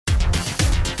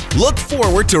Look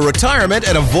forward to retirement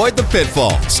and avoid the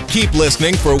pitfalls. Keep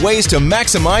listening for ways to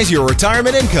maximize your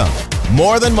retirement income.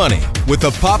 More Than Money with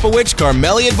the Popowich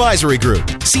Carmeli Advisory Group,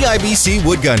 CIBC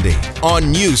Wood Gundy,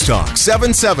 on News Talk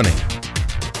 770.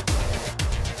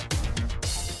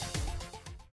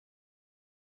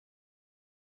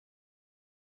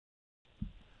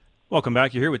 Welcome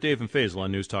back. You're here with Dave and Faisal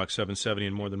on News Talk 770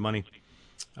 and More Than Money.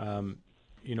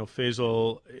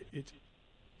 Faisal,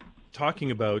 talking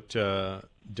about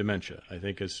dementia, I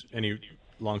think as any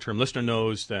long-term listener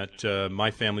knows that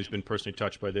my family's been personally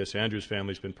touched by this, Andrew's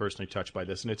family's been personally touched by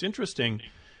this, and it's interesting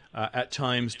at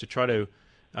times to try to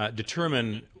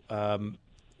determine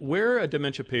where a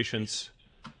dementia patient's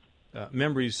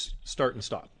memories start and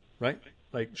stop, right?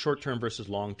 Like short-term versus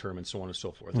long-term and so on and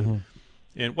so forth. Mm-hmm.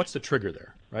 And what's the trigger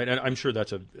there, right? And I'm sure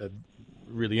that's a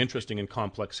really interesting and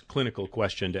complex clinical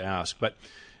question to ask, but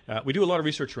we do a lot of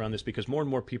research around this because more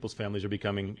and more people's families are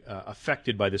becoming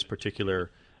affected by this particular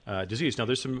disease. Now,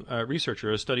 there's some research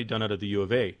or a study done out of the U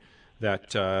of A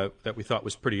that we thought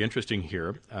was pretty interesting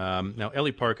here. Now,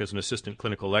 Ellie Park is an assistant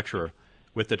clinical lecturer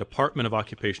with the Department of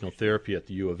Occupational Therapy at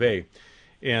the U of A.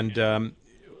 And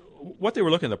what they were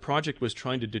looking at, the project was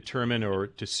trying to determine or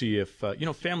to see if,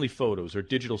 family photos or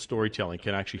digital storytelling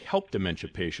can actually help dementia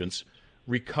patients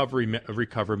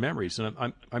recover memories. And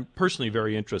I'm personally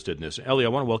very interested in this. Ellie, I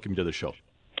want to welcome you to the show.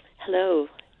 Hello.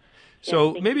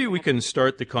 So maybe we can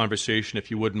start the conversation,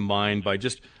 if you wouldn't mind, by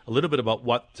just a little bit about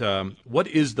what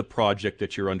is the project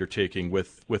that you're undertaking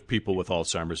with people with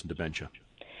Alzheimer's and dementia?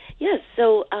 Yes,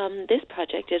 so this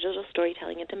project, Digital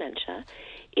Storytelling and Dementia,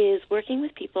 is working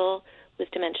with people with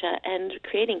dementia and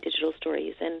creating digital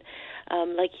stories. And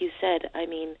like you said, I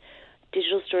mean,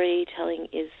 digital storytelling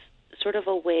is sort of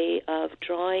a way of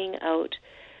drawing out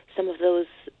some of those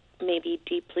maybe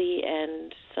deeply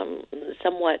and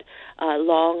somewhat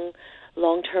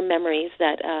long-term memories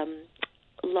that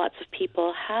lots of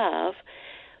people have,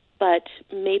 but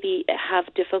maybe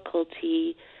have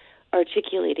difficulty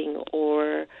articulating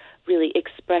or really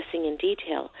expressing in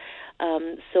detail.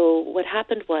 So what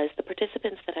happened was the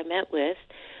participants that I met with,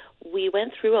 we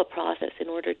went through a process in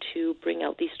order to bring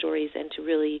out these stories and to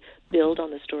really build on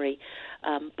the story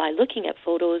by looking at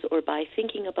photos or by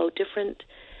thinking about different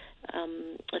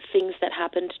things that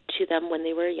happened to them when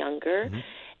they were younger. Mm-hmm.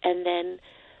 And then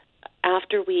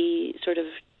after we sort of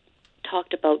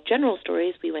talked about general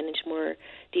stories, we went into more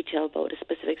detail about a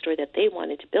specific story that they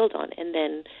wanted to build on. And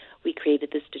then we created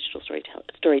this digital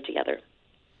story together.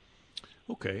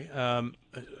 Okay,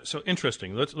 so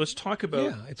interesting. Let's talk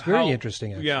about. Yeah, it's very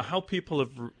interesting. Actually. Yeah, how people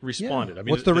have responded. Yeah. I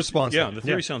mean, what's the response? Yeah, the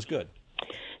theory sounds good.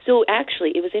 So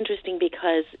actually, it was interesting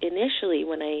because initially,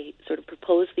 when I sort of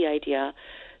proposed the idea,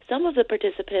 some of the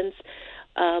participants,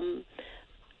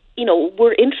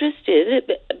 were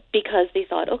interested because they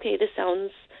thought, okay, this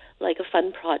sounds like a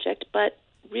fun project, but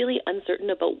really uncertain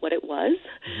about what it was.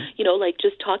 Mm-hmm. Like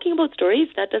just talking about stories,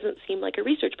 that doesn't seem like a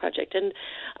research project. And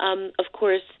of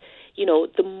course,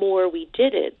 the more we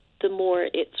did it, the more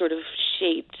it sort of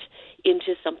shaped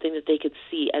into something that they could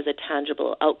see as a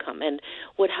tangible outcome. And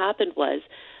what happened was,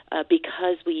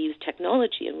 because we use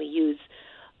technology and we use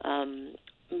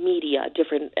media,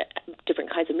 different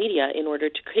kinds of media in order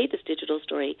to create this digital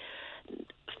story,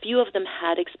 few of them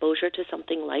had exposure to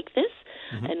something like this.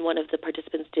 Mm-hmm. And one of the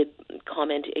participants did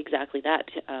comment exactly that.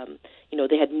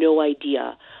 They had no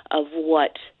idea of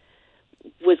what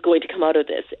was going to come out of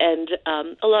this. And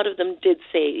a lot of them did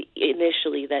say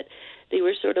initially that they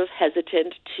were sort of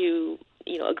hesitant to,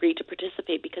 agree to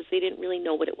participate because they didn't really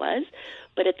know what it was.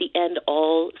 But at the end,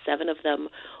 all 7 of them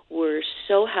were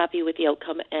so happy with the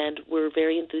outcome and were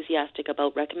very enthusiastic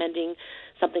about recommending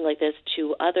something like this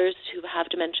to others who have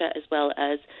dementia, as well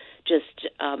as just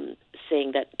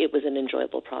saying that it was an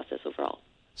enjoyable process overall.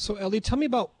 So, Ellie, tell me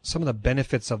about some of the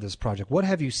benefits of this project. What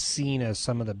have you seen as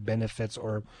some of the benefits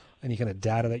or any kind of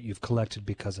data that you've collected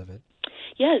because of it?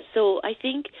 Yes, so I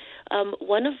think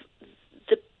one of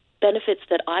the benefits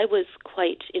that I was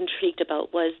quite intrigued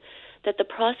about was that the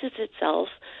process itself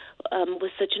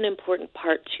was such an important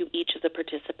part to each of the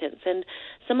participants. And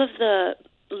some of the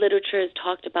literature has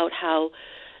talked about how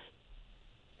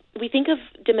we think of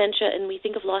dementia and we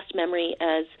think of lost memory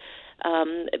as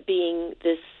being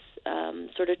this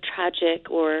sort of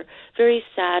tragic or very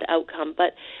sad outcome.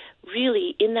 But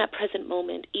really, in that present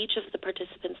moment, each of the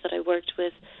participants that I worked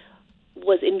with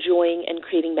was enjoying and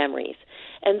creating memories.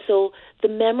 And so the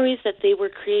memories that they were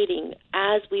creating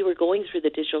as we were going through the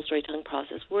digital storytelling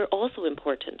process were also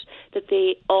important, that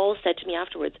they all said to me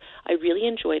afterwards, I really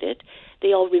enjoyed it.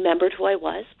 They all remembered who I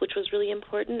was, which was really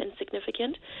important and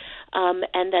significant.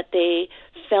 and that they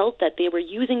felt that they were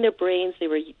using their brains, they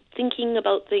were thinking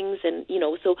about things, and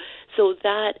so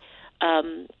that.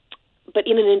 But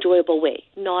in an enjoyable way,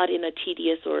 not in a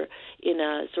tedious or in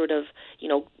a sort of,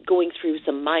 going through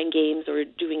some mind games or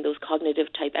doing those cognitive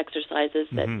type exercises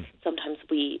that sometimes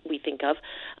we think of.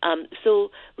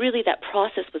 So really that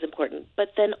process was important. But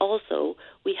then also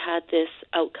we had this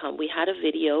outcome. We had a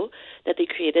video that they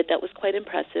created that was quite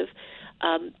impressive.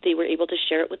 They were able to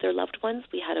share it with their loved ones.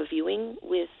 We had a viewing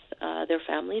with their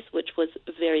families, which was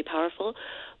very powerful,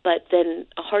 but then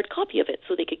a hard copy of it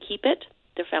so they could keep it.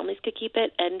 Their families could keep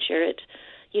it and share it,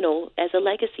 as a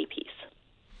legacy piece.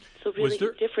 So really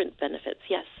different benefits,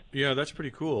 yes. Yeah, that's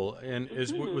pretty cool. And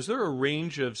was there a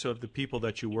range of the people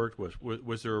that you worked with?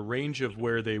 Was there a range of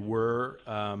where they were,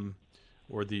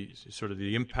 or the sort of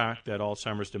the impact that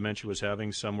Alzheimer's dementia was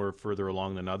having? Some were further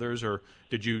along than others, or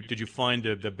did you find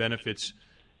the benefits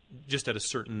just at a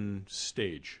certain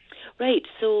stage? Right.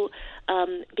 So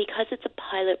because it's a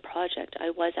pilot project,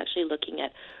 I was actually looking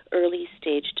at early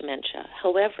stage dementia.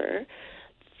 However,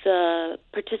 the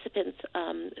participants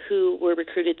who were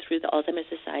recruited through the Alzheimer's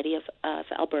Society of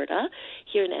Alberta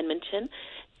here in Edmonton,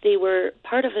 they were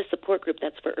part of a support group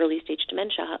that's for early stage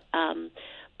dementia,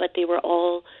 but they were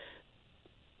all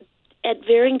at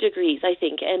varying degrees, I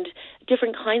think, and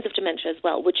different kinds of dementia as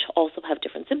well, which also have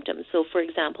different symptoms. So, for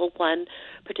example, one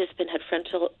participant had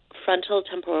frontal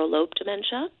temporal lobe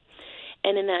dementia,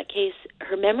 and in that case,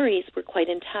 her memories were quite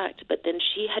intact, but then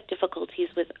she had difficulties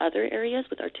with other areas,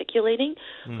 with articulating,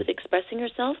 with expressing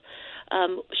herself.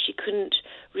 She couldn't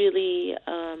really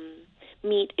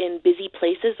meet in busy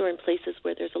places or in places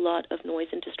where there's a lot of noise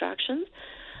and distractions.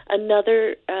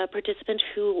 Another participant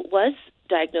who was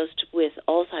diagnosed with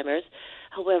Alzheimer's,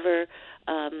 however,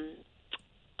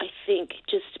 I think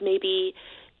just maybe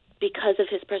because of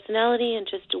his personality and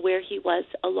just where he was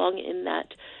along in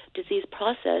that disease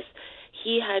process,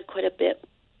 he had quite a bit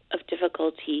of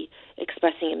difficulty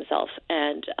expressing himself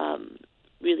and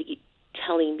really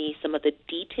telling me some of the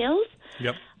details.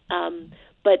 Yep.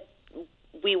 But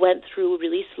we went through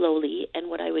really slowly, and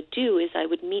what I would do is I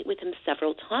would meet with him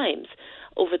several times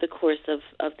over the course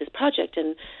of this project,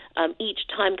 and each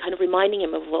time kind of reminding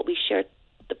him of what we shared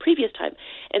the previous time.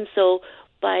 And so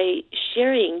by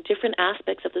sharing different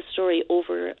aspects of the story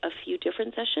over a few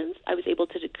different sessions, I was able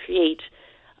to create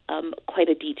quite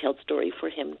a detailed story for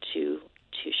him to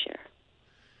share.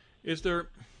 Is there...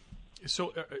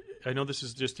 So I know this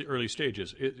is just the early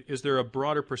stages. Is there a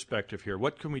broader perspective here?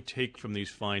 What can we take from these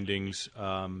findings,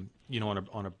 on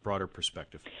a broader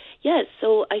perspective? Yes.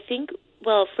 So I think,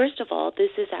 well, first of all, this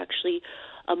is actually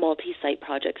a multi-site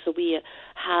project. So we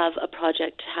have a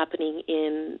project happening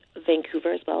in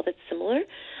Vancouver as well that's similar,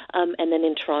 and then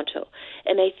in Toronto.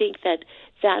 And I think that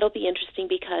that'll be interesting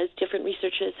because different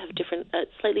researchers have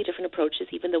slightly different approaches,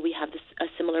 even though we have a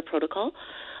similar protocol.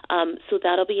 So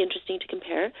that'll be interesting to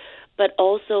compare. But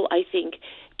also, I think,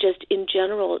 just in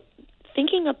general,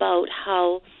 thinking about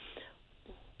how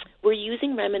we're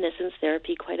using reminiscence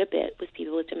therapy quite a bit with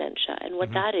people with dementia. And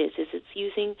what that is it's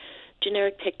using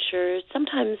generic pictures,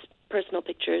 sometimes personal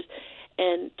pictures,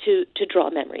 and to draw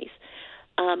memories.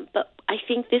 But I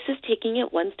think this is taking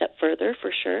it one step further,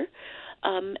 for sure,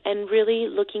 and really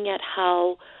looking at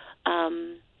how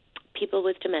people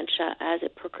with dementia, as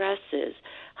it progresses,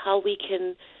 how we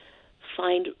can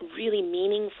find really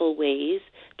meaningful ways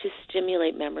to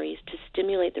stimulate memories, to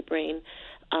stimulate the brain,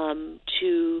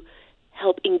 to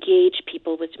help engage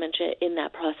people with dementia in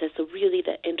that process. So really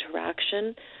the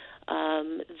interaction,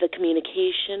 the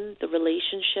communication, the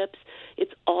relationships,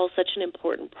 it's all such an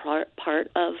important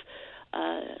part of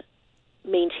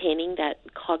maintaining that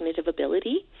cognitive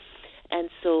ability. And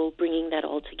so bringing that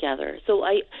all together. So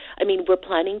I mean, we're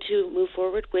planning to move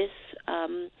forward with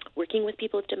working with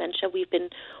people with dementia. We've been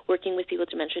working with people with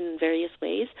dementia in various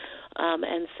ways,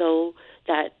 and so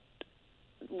that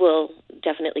will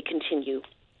definitely continue.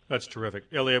 That's terrific.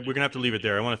 Ellie, we're going to have to leave it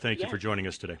there. I want to thank you for joining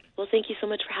us today. Well, thank you so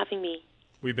much for having me.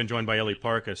 We've been joined by Ellie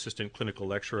Park, Assistant Clinical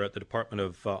Lecturer at the Department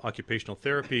of Occupational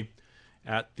Therapy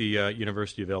at the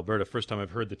University of Alberta. First time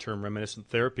I've heard the term reminiscent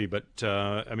therapy, but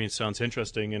it sounds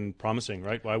interesting and promising,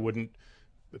 right? Why wouldn't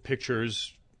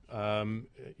pictures,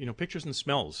 pictures and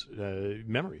smells,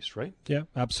 memories, right? Yeah,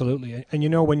 absolutely.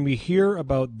 And when we hear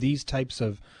about these types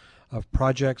of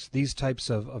projects, these types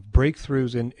of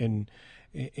breakthroughs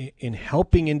in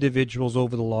helping individuals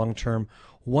over the long term,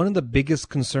 one of the biggest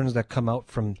concerns that come out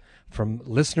from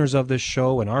listeners of this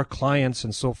show and our clients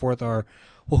and so forth are,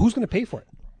 well, who's going to pay for it?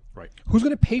 Right. Who's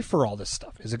going to pay for all this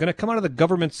stuff? Is it going to come out of the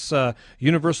government's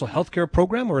universal healthcare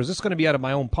program, or is this going to be out of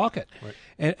my own pocket? Right.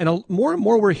 And more and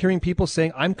more we're hearing people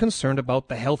saying, I'm concerned about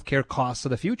the healthcare costs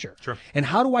of the future. Sure. And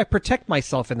how do I protect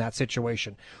myself in that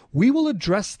situation? We will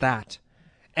address that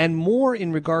and more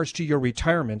in regards to your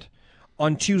retirement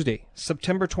on Tuesday,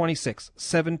 September 26th,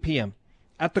 7 p.m.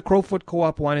 at the Crowfoot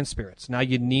Co-op Wine and Spirits. Now,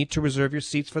 you need to reserve your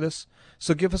seats for this,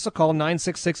 so give us a call,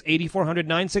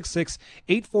 966-8400,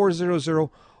 966-8400,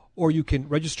 or you can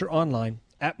register online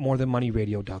at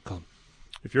morethanmoneyradio.com.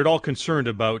 If you're at all concerned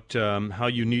about how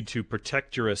you need to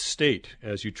protect your estate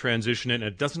as you transition it and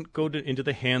it doesn't go into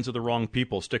the hands of the wrong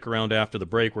people, stick around after the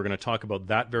break. We're going to talk about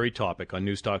that very topic on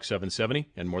Newstalk 770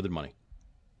 and More Than Money.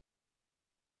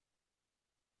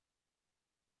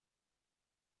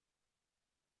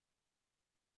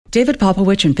 David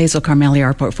Popowich and Faisal Karmali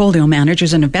are portfolio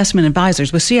managers and investment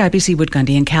advisors with CIBC Wood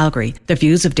Gundy in Calgary. The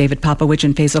views of David Popowich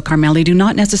and Faisal Karmali do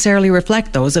not necessarily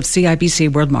reflect those of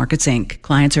CIBC World Markets Inc.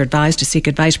 Clients are advised to seek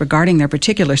advice regarding their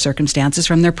particular circumstances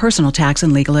from their personal tax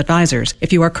and legal advisors.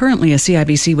 If you are currently a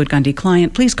CIBC Wood Gundy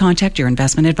client, please contact your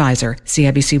investment advisor.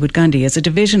 CIBC Wood Gundy is a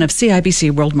division of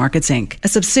CIBC World Markets Inc., a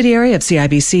subsidiary of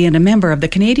CIBC and a member of the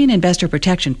Canadian Investor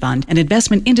Protection Fund and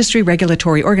Investment Industry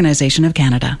Regulatory Organization of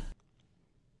Canada.